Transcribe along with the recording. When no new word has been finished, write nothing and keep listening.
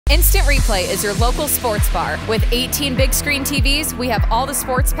Instant Replay is your local sports bar. With 18 big screen TVs, we have all the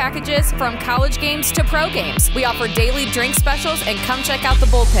sports packages from college games to pro games. We offer daily drink specials, and come check out the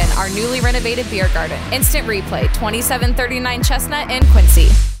Bullpen, our newly renovated beer garden. Instant Replay, 2739 Chestnut in Quincy.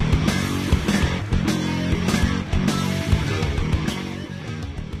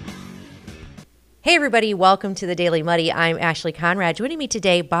 Hey everybody, welcome to the Daily Muddy. I'm Ashley Conrad. Joining me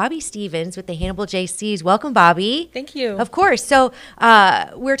today, Bobby Stevens with the Hannibal Jaycees. Welcome, Bobby. Thank you. Of course. So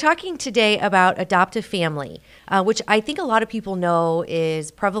we're talking today about adoptive family, which I think a lot of people know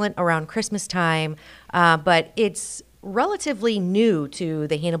is prevalent around Christmas time, but it's relatively new to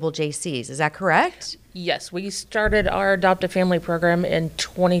the Hannibal Jaycees. Is that correct? Yes, we started our adoptive family program in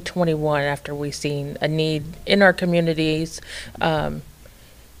 2021 after we seen a need in our communities,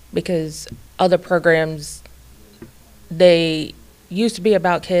 because other programs, they used to be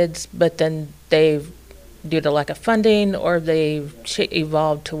about kids, but then they've, due to lack of funding, or they've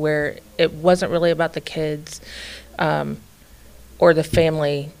evolved to where it wasn't really about the kids or the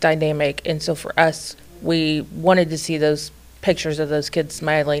family dynamic. And so for us, we wanted to see those pictures of those kids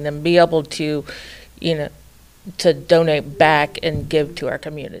smiling and be able to, to donate back and give to our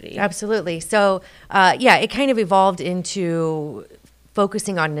community. Absolutely. So, it kind of evolved into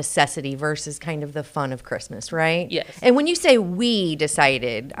focusing on necessity versus kind of the fun of Christmas, right? Yes. And when you say we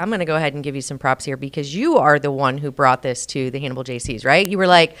decided, I'm going to go ahead and give you some props here because you are the one who brought this to the Hannibal Jaycees, right? You were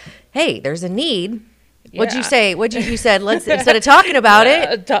like, hey, there's a need. Yeah. What'd you say? You said, let's, instead of talking about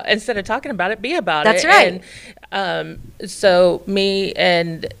it. Instead of talking about it, be about That's it. That's right. And so me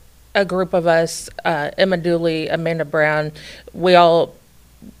and a group of us, Emma Dooley, Amanda Brown, we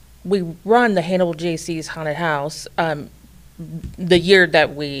run the Hannibal Jaycees Haunted House. The year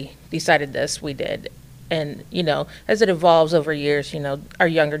that we decided this, we did. And, as it evolves over years, our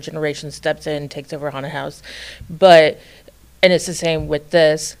younger generation steps in, takes over Haunted House. And it's the same with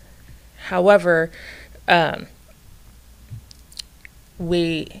this. However,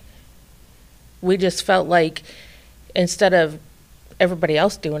 we just felt like instead of everybody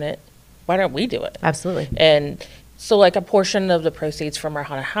else doing it, why don't we do it? Absolutely. And so like a portion of the proceeds from our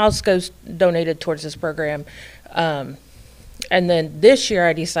Haunted House goes donated towards this program. And then this year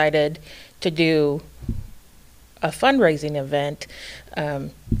I decided to do a fundraising event.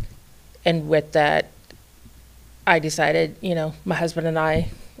 And with that, I decided, my husband and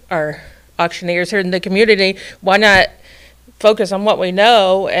I are auctioneers here in the community. Why not focus on what we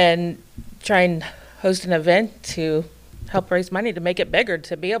know and try and host an event to help raise money to make it bigger,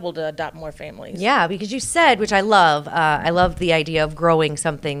 to be able to adopt more families. Yeah, because you said, which I love the idea of growing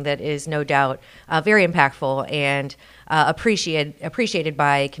something that is no doubt very impactful and appreciated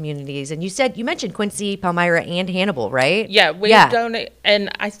by communities. And you mentioned Quincy, Palmyra, and Hannibal, right? Yeah, donate, and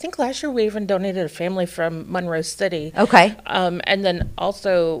I think last year we even donated a family from Monroe City. Okay. And then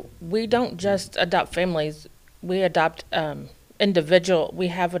also, we don't just adopt families, we adopt we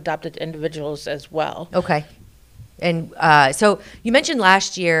have adopted individuals as well. Okay. And so you mentioned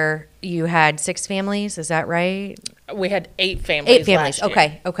last year you had 6 families, is that right? We had 8 families. 8 families, last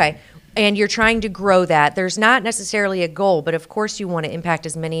year. Okay. And you're trying to grow that. There's not necessarily a goal, but of course you want to impact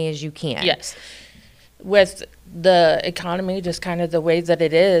as many as you can. Yes. With the economy just kind of the way that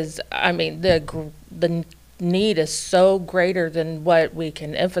it is, I mean, the need is so greater than what we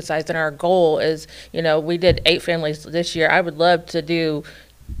can emphasize. And our goal is, we did 8 families this year. I would love to do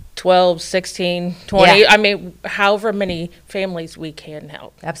 12, 16, 20, yeah. I mean, however many families we can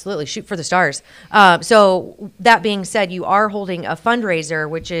help. Absolutely. Shoot for the stars. So that being said, you are holding a fundraiser,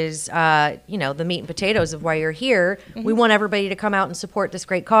 which is, the meat and potatoes of why you're here. Mm-hmm. We want everybody to come out and support this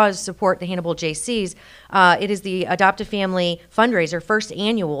great cause, support the Hannibal Jaycees. It is the Adoptive Family fundraiser, first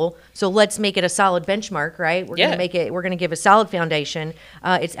annual. So let's make it a solid benchmark, right? We're going to give a solid foundation.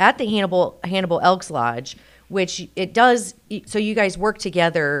 It's at the Hannibal Elks Lodge, which it does, so you guys work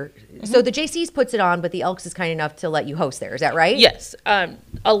together. Mm-hmm. So the Jaycees puts it on, but the Elks is kind enough to let you host there. Is that right? Yes.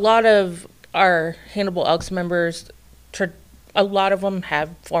 A lot of our Hannibal Elks members, a lot of them have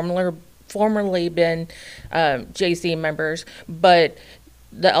formerly been JC members, but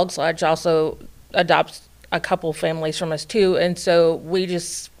the Elks Lodge also adopts a couple families from us too. And so we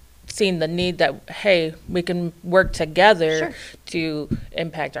just seen the need that, hey, we can work together Sure. to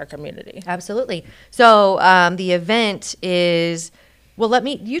impact our community. Absolutely. So the event is,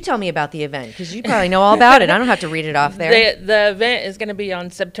 you tell me about the event because you probably know all about it. I don't have to read it off there. The event is going to be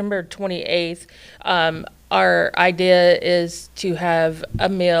on September 28th. Our idea is to have a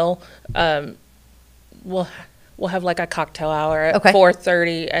meal. We'll have like a cocktail hour at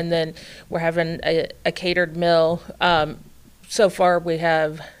 4:30, and then we're having a catered meal. So far we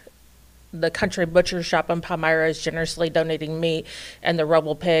have the Country Butcher Shop in Palmyra is generously donating meat, and the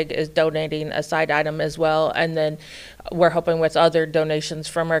Rebel Pig is donating a side item as well. And then we're hoping with other donations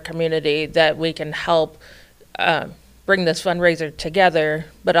from our community that we can help bring this fundraiser together.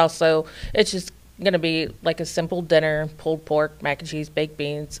 But also, it's just going to be like a simple dinner: pulled pork, mac and cheese, baked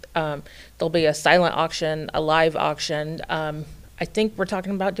beans. There'll be a silent auction, a live auction. I think we're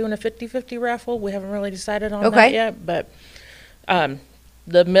talking about doing a 50-50 raffle. We haven't really decided on that yet, but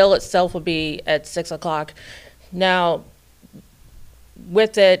the meal itself will be at 6 o'clock. Now,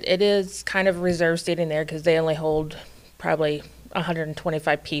 with it, it is kind of reserved seating there because they only hold probably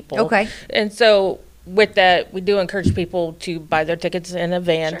 125 people. Okay. And so with that, we do encourage people to buy their tickets in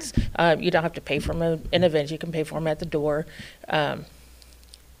advance. Sure. You don't have to pay for them in advance. You can pay for them at the door.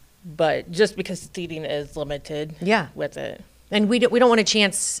 But just because seating is limited with it. And we don't want to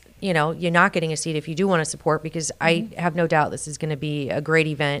chance, you know, you're not getting a seat if you do want to support, because I have no doubt this is going to be a great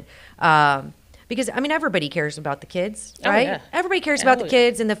event. Because, I mean, everybody cares about the kids, right? Yeah. Everybody cares about the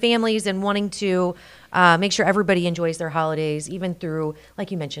kids and the families and wanting to make sure everybody enjoys their holidays, even through,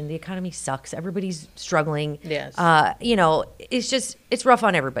 like you mentioned, the economy sucks. Everybody's struggling. Yes. You know, it's rough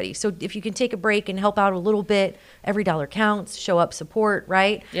on everybody. So if you can take a break and help out a little bit, every dollar counts, show up, support,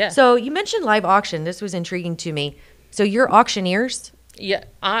 right? Yeah. So you mentioned live auction. This was intriguing to me. So you're auctioneers? Yeah,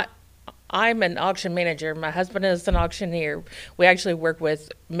 I'm an auction manager. My husband is an auctioneer. We actually work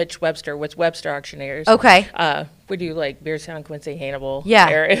with Mitch Webster with Webster Auctioneers. Okay. We do like Beardstown, Quincy, Hannibal Yeah.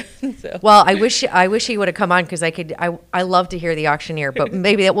 area. So. Well, I wish he would have come on, because I love to hear the auctioneer, but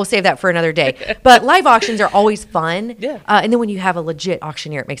maybe we'll save that for another day. But live auctions are always fun. Yeah. And then when you have a legit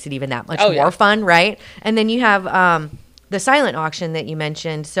auctioneer, it makes it even that much more yeah. fun, right? And then you have the silent auction that you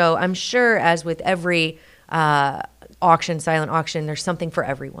mentioned. So I'm sure, as with every silent auction, there's something for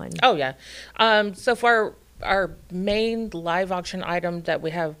everyone. Oh, yeah. So far, our main live auction item that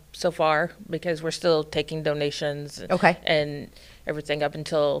we have so far, because we're still taking donations and everything up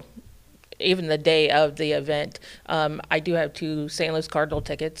until even the day of the event, I do have 2 St. Louis Cardinal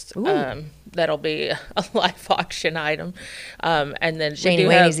tickets. That'll be a live auction item. And then Shane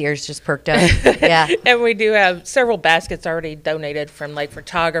Waney's ears just perked up. Yeah. And we do have several baskets already donated from like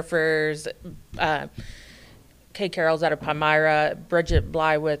photographers, Kay Carroll's out of Palmyra, Bridget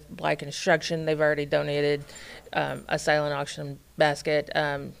Bly with Bly Construction. They've already donated a silent auction basket.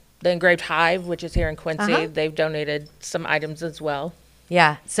 The Engraved Hive, which is here in Quincy, they've donated some items as well.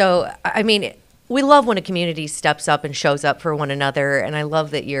 Yeah. So, I mean, we love when a community steps up and shows up for one another, and I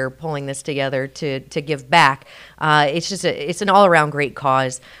love that you're pulling this together to give back. It's an all-around great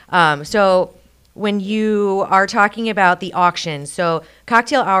cause. So when you are talking about the auction, so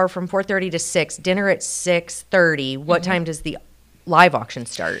cocktail hour from 4:30 to 6, dinner at 6:30. What time does the live auction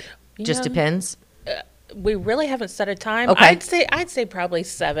start? Just depends. We really haven't set a time. Okay. I'd say probably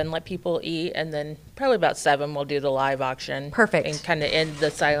 7. Let people eat, and then probably about 7 we'll do the live auction. Perfect. And kind of end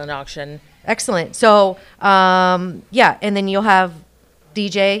the silent auction. Excellent. So and then you'll have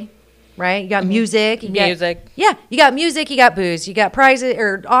DJ. Right? You got music. You got music. You got booze. You got prizes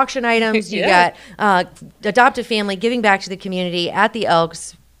or auction items. You got adoptive family giving back to the community at the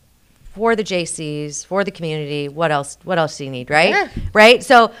Elks, for the Jaycees, for the community. What else do you need, right? Yeah. Right?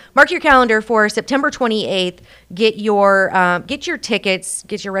 So mark your calendar for September 28th. Get your tickets,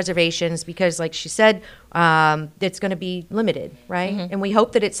 get your reservations, because like she said, it's going to be limited, right? Mm-hmm. And we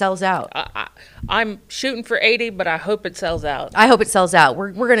hope that it sells out. I'm shooting for 80, but I hope it sells out. I hope it sells out.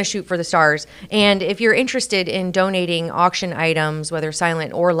 We're going to shoot for the stars. And if you're interested in donating auction items, whether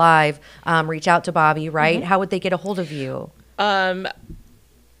silent or live, reach out to Bobby, right? Mm-hmm. How would they get a hold of you?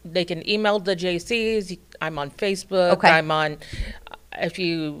 They can email the Jaycees. I'm on Facebook. Okay. I'm on. If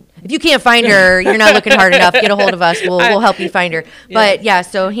you can't find her, you're not looking hard enough. Get a hold of us. We'll help you find her. But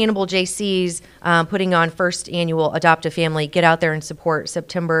so Hannibal Jaycees putting on first annual Adoptive Family. Get out there and support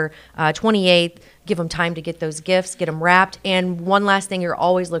September 28th. Give them time to get those gifts, get them wrapped. And one last thing, you're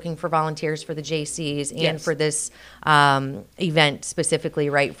always looking for volunteers for the Jaycees and for this event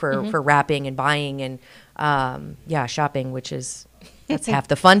specifically, right? For wrapping and buying and shopping, which is. That's half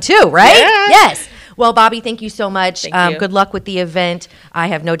the fun too, right? Yeah. Yes. Well, Bobby, thank you so much. Thank you. Good luck with the event. I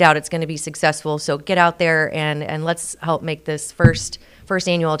have no doubt it's going to be successful. So get out there and let's help make this first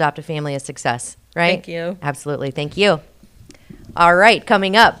annual Adoptive Family a success, right? Thank you. Absolutely. Thank you. All right.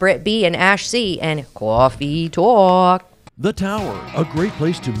 Coming up, Britt B and Ash C and Coffee Talk. The Tower, a great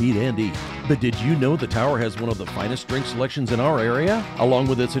place to meet and eat. But did you know the Tower has one of the finest drink selections in our area? Along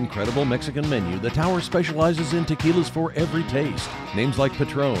with its incredible Mexican menu, the Tower specializes in tequilas for every taste. Names like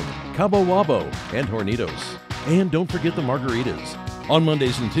Patron, Cabo Wabo, and Hornitos. And don't forget the margaritas. On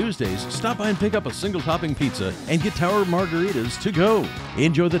Mondays and Tuesdays, stop by and pick up a single topping pizza and get Tower margaritas to go.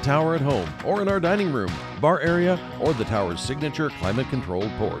 Enjoy the Tower at home or in our dining room, bar area, or the Tower's signature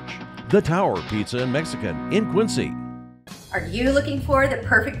climate-controlled porch. The Tower Pizza and Mexican in Quincy. Are you looking for the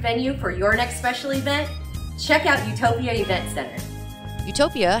perfect venue for your next special event? Check out Utopia Event Center.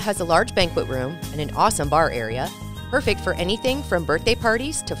 Utopia has a large banquet room and an awesome bar area, perfect for anything from birthday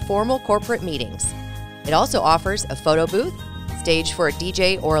parties to formal corporate meetings. It also offers a photo booth, stage for a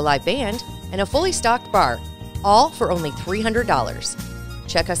DJ or a live band, and a fully stocked bar, all for only $300.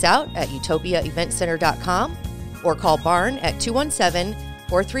 Check us out at utopiaeventcenter.com or call Barn at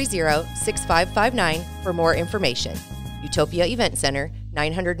 217-430-6559 for more information. Utopia Event Center,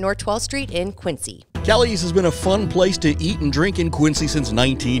 900 North 12th Street in Quincy. Kelly's has been a fun place to eat and drink in Quincy since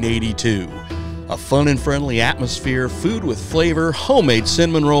 1982. A fun and friendly atmosphere, food with flavor, homemade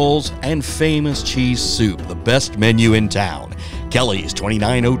cinnamon rolls, and famous cheese soup, the best menu in town. Kelly's,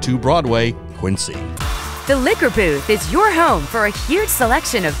 2902 Broadway, Quincy. The Liquor Booth is your home for a huge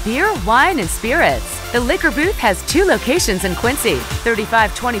selection of beer, wine, and spirits. The Liquor Booth has 2 locations in Quincy,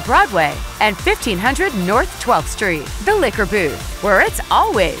 3520 Broadway and 1500 North 12th Street. The Liquor Booth, where it's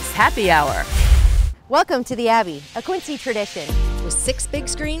always happy hour. Welcome to the Abbey, a Quincy tradition. With 6 big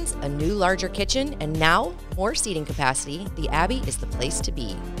screens, a new larger kitchen, and now more seating capacity, the Abbey is the place to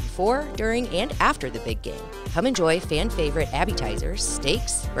be before, during, and after the big game. Come enjoy fan favorite appetizers,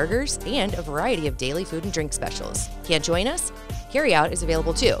 steaks, burgers, and a variety of daily food and drink specials. Can't join us? Carryout is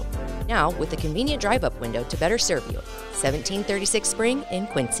available too. Now with a convenient drive-up window to better serve you. 1736 Spring in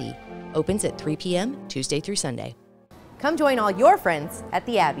Quincy. Opens at 3 p.m. Tuesday through Sunday. Come join all your friends at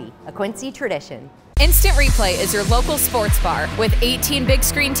the Abbey, a Quincy tradition. Instant Replay is your local sports bar. With 18 big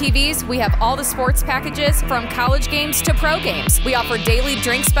screen TVs, we have all the sports packages from college games to pro games. We offer daily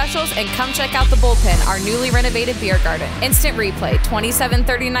drink specials, and come check out the Bullpen, our newly renovated beer garden. Instant Replay,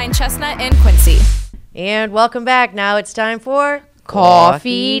 2739 Chestnut in Quincy. And welcome back. Now it's time for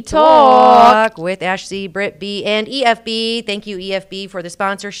Coffee Talk with Ashley, Britt B, and EFB. Thank you, EFB, for the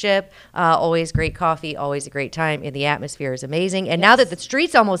sponsorship. Always great coffee, always a great time, and the atmosphere is amazing. And now that the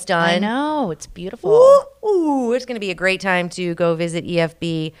street's almost done, I know, it's beautiful. Ooh, it's going to be a great time to go visit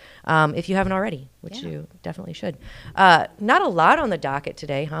EFB if you haven't already, which you definitely should. Not a lot on the docket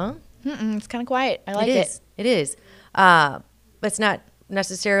today, huh? It's kind of quiet. I like it. It is. But it's not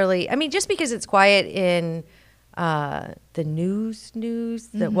necessarily, I mean, just because it's quiet in the news,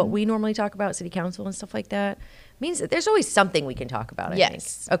 that what we normally talk about, city council and stuff like that, means that there's always something we can talk about, I think.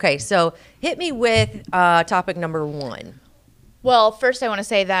 Okay, so hit me with topic number 1. Well, first I want to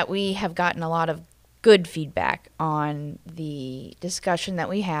say that we have gotten a lot of good feedback on the discussion that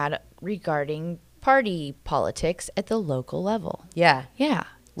we had regarding party politics at the local level. Yeah. Yeah.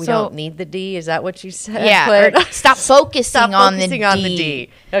 We don't need the D, is that what you said? Yeah, or stop focusing on the D.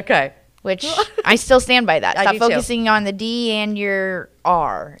 Okay. Which I still stand by that. I Stop do too. focusing on the D and your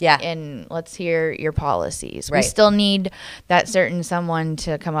R. Yeah. And let's hear your policies. Right. We still need that certain someone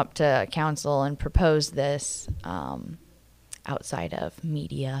to come up to council and propose this outside of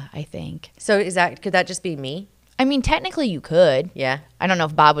media, I think. So could that just be me? I mean, technically you could. Yeah. I don't know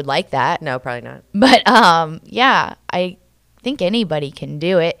if Bob would like that. No, probably not. But yeah, I think anybody can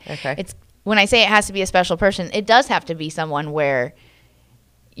do it. Okay. It's when I say it has to be a special person, it does have to be someone where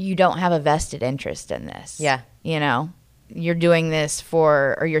you don't have a vested interest in this. Yeah. You know, you're doing this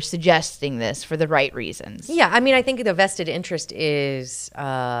or you're suggesting this for the right reasons. Yeah, I mean, I think the vested interest is,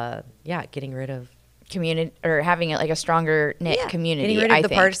 getting rid of Community, or having it like a stronger knit community. Getting rid of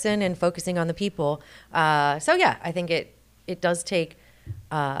the partisan and focusing on the people. So yeah, I think it does take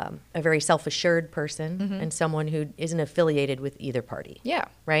a very self-assured person and someone who isn't affiliated with either party. Yeah.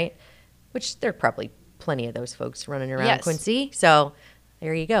 Right? Which there are probably plenty of those folks running around Quincy. So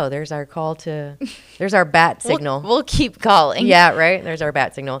there you go. There's our call to, there's our bat signal. We'll keep calling. Yeah, right? There's our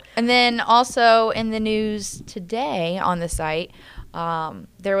bat signal. And then also in the news today on the site,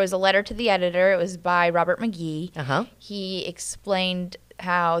 there was a letter to the editor. It was by Robert McGee. Uh-huh. He explained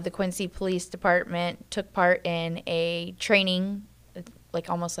how the Quincy Police Department took part in a training, like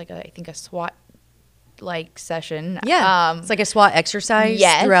almost like I think a SWAT like session. Yeah, it's like a SWAT exercise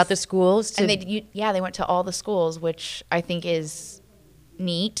throughout the schools. And they went to all the schools, which I think is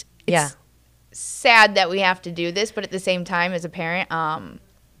neat. It's sad that we have to do this, but at the same time, as a parent,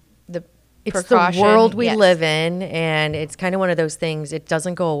 it's the world we live in, and it's kind of one of those things. It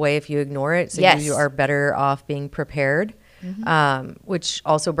doesn't go away if you ignore it, so you are better off being prepared. Which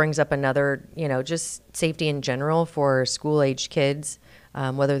also brings up another, just safety in general for school-age kids,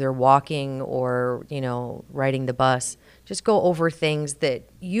 whether they're walking or, riding the bus. Just go over things that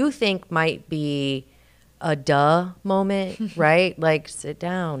you think might be a duh moment, right? Like, sit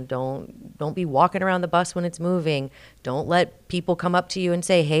down. Don't be walking around the bus when it's moving. Don't let people come up to you and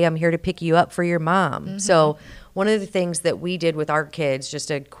say, hey, I'm here to pick you up for your mom. So one of the things that we did with our kids,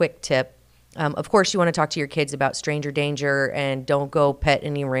 just a quick tip, of course, you want to talk to your kids about stranger danger and don't go pet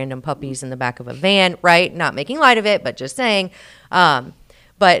any random puppies in the back of a van, right? Not making light of it, but just saying.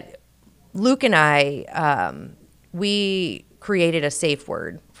 But Luke and I, we created a safe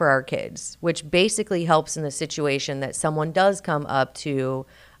word for our kids, which basically helps in the situation that someone does come up to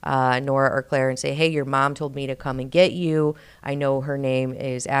Nora or Claire and say, hey, your mom told me to come and get you. I know her name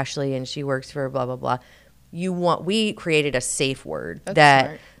is Ashley and she works for blah, blah, blah. We created a safe word that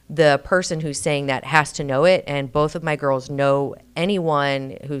smart. The person who's saying that has to know it. And both of my girls know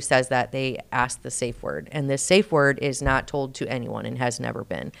anyone who says that, they ask the safe word. And this safe word is not told to anyone and has never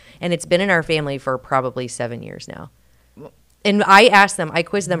been. And it's been in our family for probably 7 years now. And I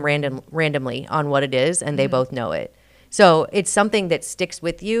quiz them randomly on what it is, and they both know it. So it's something that sticks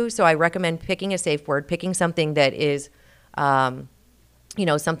with you. So I recommend picking a safe word, picking something that is, something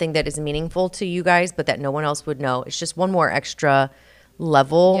that is meaningful to you guys, but that no one else would know. It's just one more extra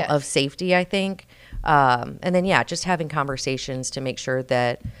level of safety, I think. And then, just having conversations to make sure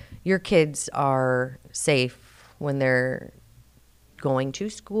that your kids are safe when they're going to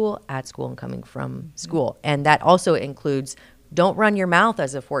school, at school, and coming from school. And that also includes, don't run your mouth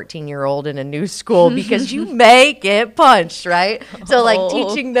as a 14-year-old in a new school because you may get punched, right? So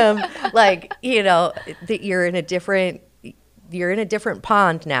teaching them that you're in a different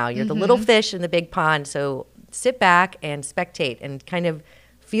pond now. You're the little fish in the big pond. So sit back and spectate and kind of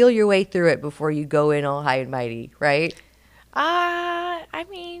feel your way through it before you go in all high and mighty, right? I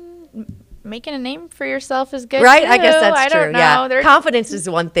mean, making a name for yourself is good, right? too. I guess that's I true. Don't know. Yeah, confidence is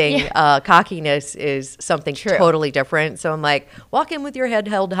one thing. Cockiness is something totally different. So I'm like, walk in with your head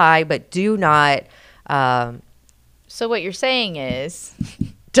held high, but do not. So what you're saying is,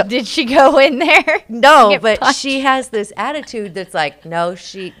 did she go in there? No, but punched? She has this attitude that's like,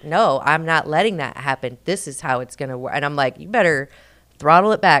 no, I'm not letting that happen. This is how it's going to work. And I'm like, you better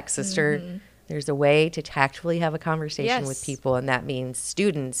throttle it back, sister. Mm-hmm. There's a way to tactfully have a conversation with people, and that means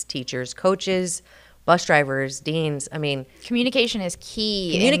students, teachers, coaches, bus drivers, deans. I mean, communication is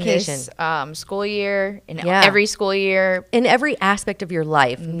key. Communication. In this school year, every school year. In every aspect of your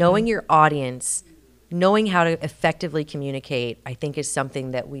life, knowing your audience, knowing how to effectively communicate, I think is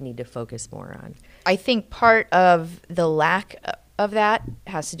something that we need to focus more on. I think part of the lack of that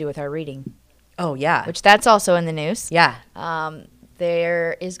has to do with our reading. Oh, yeah. Which that's also in the news. Yeah.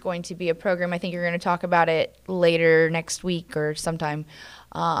 There is going to be a program, I think you're going to talk about it later next week or sometime.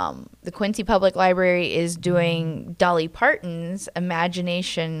 The Quincy Public Library is doing Dolly Parton's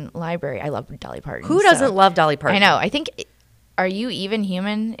Imagination Library. I love Dolly Parton. Who doesn't love Dolly Parton? I know. I think, are you even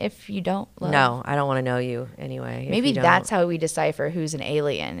human if you don't love? No, I don't want to know you anyway. Maybe that's how we decipher who's an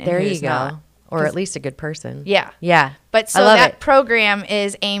alien and there who's you go. Not. Or at least a good person. Yeah. Yeah. But so that program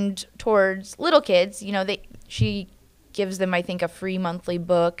is aimed towards little kids. She gives them, I think, a free monthly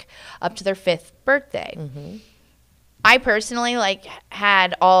book up to their 5th birthday. Mm-hmm. I personally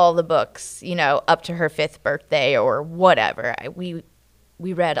had all the books, up to her 5th birthday or whatever. We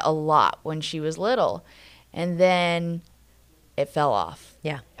read a lot when she was little, and then it fell off.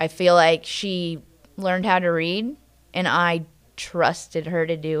 Yeah. I feel like she learned how to read, and I trusted her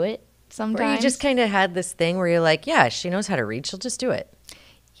to do it sometimes. Or you just kind of had this thing where you're like, yeah, she knows how to read. She'll just do it.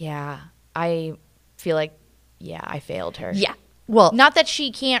 Yeah. I feel like, I failed her. Yeah. Well, not that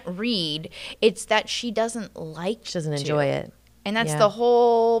she can't read, it's that she doesn't like She doesn't enjoy it. And that's the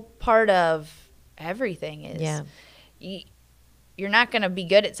whole part of everything is you're not going to be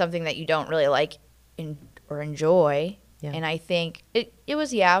good at something that you don't really like or enjoy. Yeah. And I think it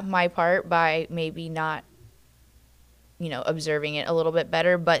was, my part by maybe not, observing it a little bit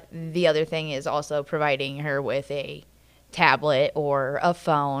better. But the other thing is also providing her with a tablet or a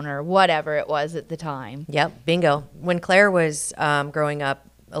phone or whatever it was at the time. Yep, bingo. When Claire was growing up,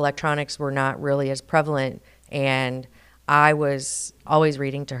 electronics were not really as prevalent, and I was always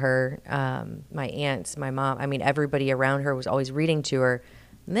reading to her. My aunts, my mom, everybody around her was always reading to her.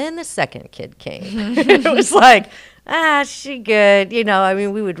 And then the second kid came. It was like, she good. We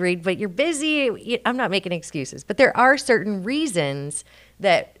would read, but you're busy. I'm not making excuses. But there are certain reasons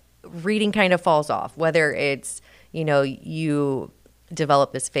that reading kind of falls off, whether it's, you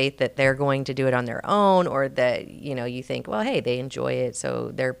develop this faith that they're going to do it on their own, or that, you think, well, hey, they enjoy it,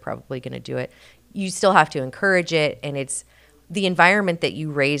 so they're probably going to do it. You still have to encourage it, and it's the environment that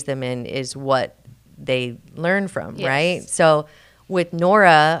you raise them in is what they learn from, right? So with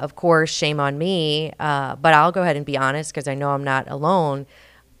Nora, of course, shame on me, but I'll go ahead and be honest because I know I'm not alone.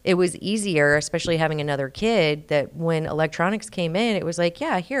 it was easier, especially having another kid, that when electronics came in, it was like,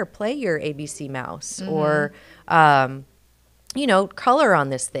 yeah, here, play your ABC mouse or, you know, color on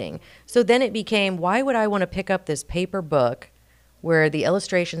this thing. So then it became, why would I want to pick up this paper book where the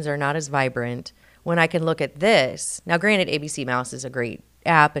illustrations are not as vibrant when I can look at this? Now, granted, ABC Mouse is a great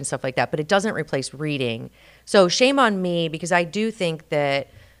app and stuff like that, but it doesn't replace reading. So shame on me, because I do think that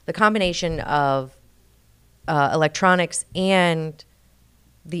the combination of electronics and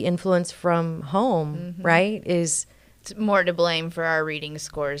the influence from home, right, is It's more to blame for our reading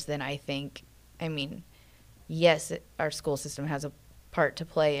scores than I think. I mean, yes, our school system has a part to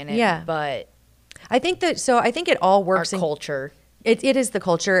play in it, Yeah. but I think that, so I think it all our works culture. It is the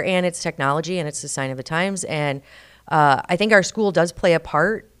culture, and it's technology, and it's the sign of the times. And I think our school does play a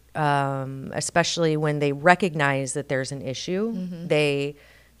part, especially when they recognize that there's an issue. They,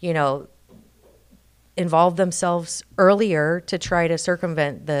 you know, involve themselves earlier to try to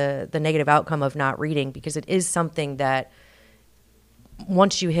circumvent the negative outcome of not reading, because it is something that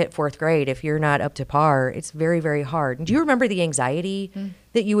once you hit fourth grade, if you're not up to par, it's very, very hard. Do you remember the anxiety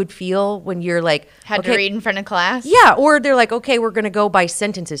that you would feel when you're like, Had to read in front of class? yeah, or they're like, okay, we're going to go by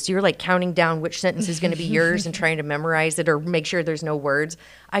sentences. So you're like counting down which sentence is going to be yours and trying to memorize it or make sure there's no words.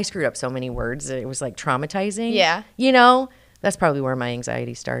 I screwed up so many words that it was like traumatizing. Yeah. You know, that's probably where my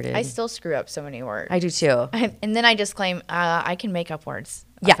anxiety started. I still screw up so many words. I do too. And then I just claim I can make up words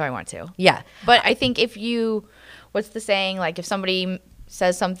Yeah. if I want to. Yeah. But I think if you, what's the saying? Like if somebody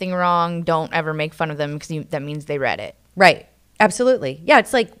says something wrong, don't ever make fun of them because that means they read it. Right. Absolutely. Yeah,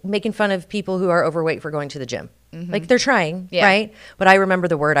 it's like making fun of people who are overweight for going to the gym. Like they're trying, Yeah. right? But I remember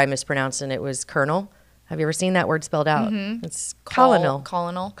the word I mispronounced, and it was colonel. Have you ever seen that word spelled out? It's colonel.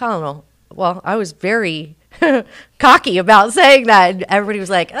 Colonel. Colonel. Well, I was very cocky about saying that. And everybody was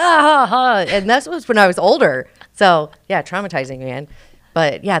like, ah, ha, ha. And that was when I was older. So, yeah, traumatizing, man.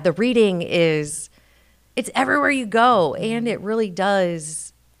 But, yeah, the reading is, it's everywhere you go. And it really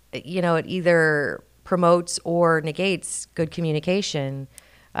does, you know, it either promotes or negates good communication.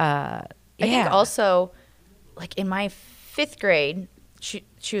 I think also, like in my 5th grade,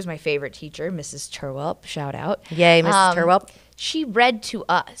 she was my favorite teacher, Mrs. Turwelp, shout out. Yay, Mrs. Turwelp. She read to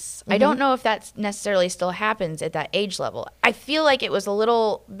us. I don't know if that necessarily still happens at that age level. I feel like it was a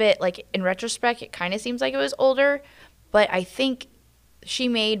little bit, like in retrospect, it kind of seems like it was older, but I think she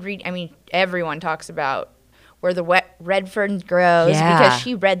made I mean, everyone talks about where the red fern grows because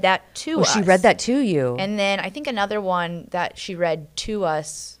she read that to us. She read that to you. And then I think another one that she read to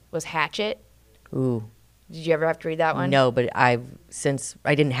us was Hatchet. Ooh. Did you ever have to read that one? No, but I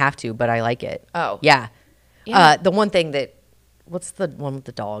didn't have to, but I like it. Oh. Yeah. Yeah. The one thing that, what's the one with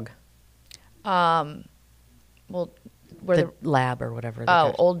the dog? Well, where The lab or whatever.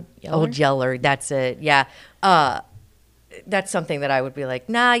 Old Yeller? Old Yeller. That's it. Yeah. That's something that I would be like,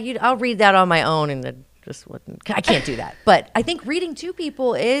 nah, I'll read that on my own, and then just wouldn't. I can't do that. But I think reading to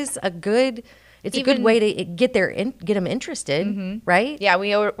people is a good way to get them interested, right? Yeah,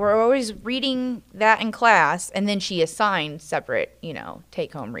 we're always reading that in class, and then she assigned separate,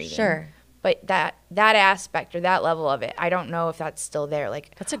 take-home reading. Sure. But that aspect or that level of it, I don't know if that's still there.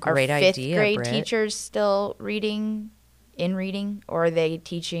 Like, that's a great are idea, 5th grade Britt. teachers still reading, or are they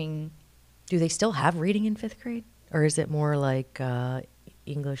teaching? Do they still have reading in 5th grade, or is it more like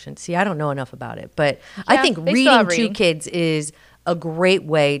English? And see, I don't know enough about it, but I think they still have reading to reading. kids is a great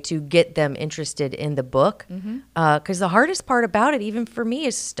way to get them interested in the book. Because the hardest part about it, even for me,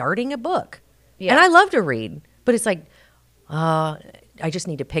 is starting a book. Yeah. And I love to read, but it's like, I just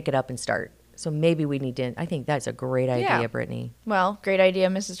need to pick it up and start. So maybe we need to. I think that's a great idea, Yeah. Brittany. Well, great idea,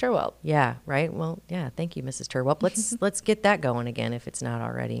 Mrs. Turwelp. Yeah. Right. Well. Yeah. Thank you, Mrs. Turwelp. Let's get that going again if it's not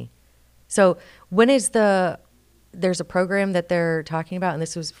already. So when is there's a program that they're talking about, and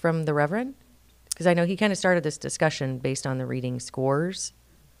this was from the Reverend, because I know he kind of started this discussion based on the reading scores.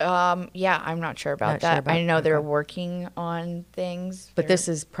 Yeah, I'm not sure about Not sure that. about- I know they're okay. working on things. But this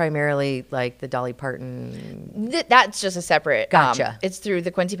is primarily like the Dolly Parton. That's just a separate. Gotcha. It's through the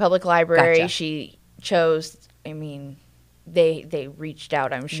Quincy Public Library. Gotcha. She chose. I mean, they reached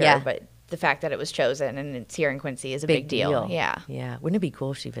out, I'm sure, Yeah. but the fact that it was chosen and it's here in Quincy is a big deal. Yeah. Yeah. Wouldn't it be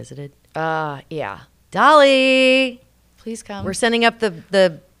cool if she visited? Yeah. Dolly, Please come. we're sending up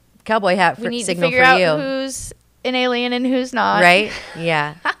the cowboy hat we need to signal figure for out you. who's an alien and who's not. Right?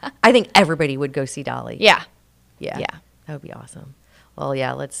 Yeah. I think everybody would go see Dolly. Yeah. Yeah. Yeah. That would be awesome. Well,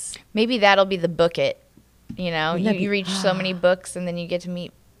 yeah, let's. Maybe that'll be the book it. Wouldn't that be- You reach so many books, and then you get to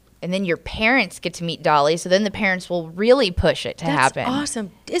meet, and then your parents get to meet Dolly. So then the parents will really push it to That's happen.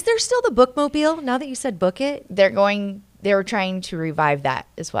 awesome. Is there still the bookmobile now that you said book it? They were trying to revive that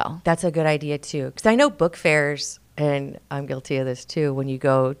as well. That's a good idea too. Because I know book fairs and I'm guilty of this too, when you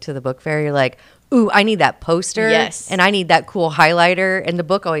go to the book fair, you're like, ooh, I need that poster. Yes. And I need that cool highlighter. And the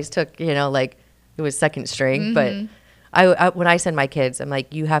book always took, like it was second string. But I when I send my kids, I'm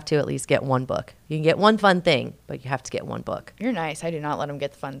like, you have to at least get one book. You can get one fun thing, but you have to get one book. You're nice. I do not let them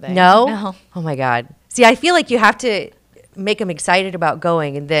get the fun thing. No? No. Oh, my God. See, I feel like you have to make them excited about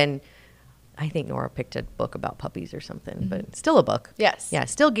going. And then I think Nora picked a book about puppies or something, but still a book. Yes. Yeah,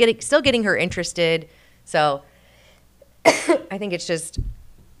 still getting her interested. So I think it's just,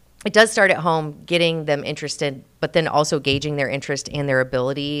 it does start at home, getting them interested, but then also gauging their interest and their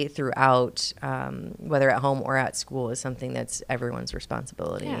ability throughout, whether at home or at school, is something that's everyone's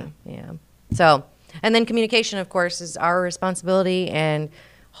responsibility. Yeah. So, and then communication, of course, is our responsibility, and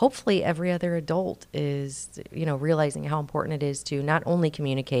hopefully every other adult is, realizing how important it is to not only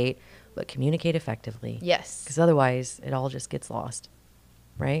communicate, but communicate effectively. Yes. Because otherwise, it all just gets lost,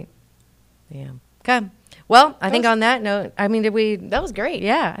 right? Yeah. Okay. Well, I think on that note, did we? That was great.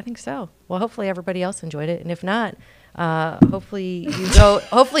 Yeah, I think so. Well, hopefully everybody else enjoyed it, and if not, hopefully you go.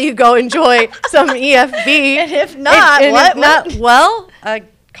 Hopefully you go enjoy some EFB. And if not,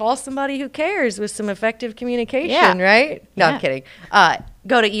 call somebody who cares with some effective communication. Yeah. Right? No, Yeah. I'm kidding.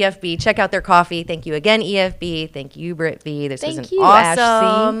 Go to EFB. Check out their coffee. Thank you again, EFB. Thank you, Britt B. This was Thank an you,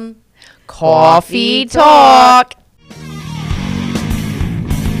 awesome Coffee Talk.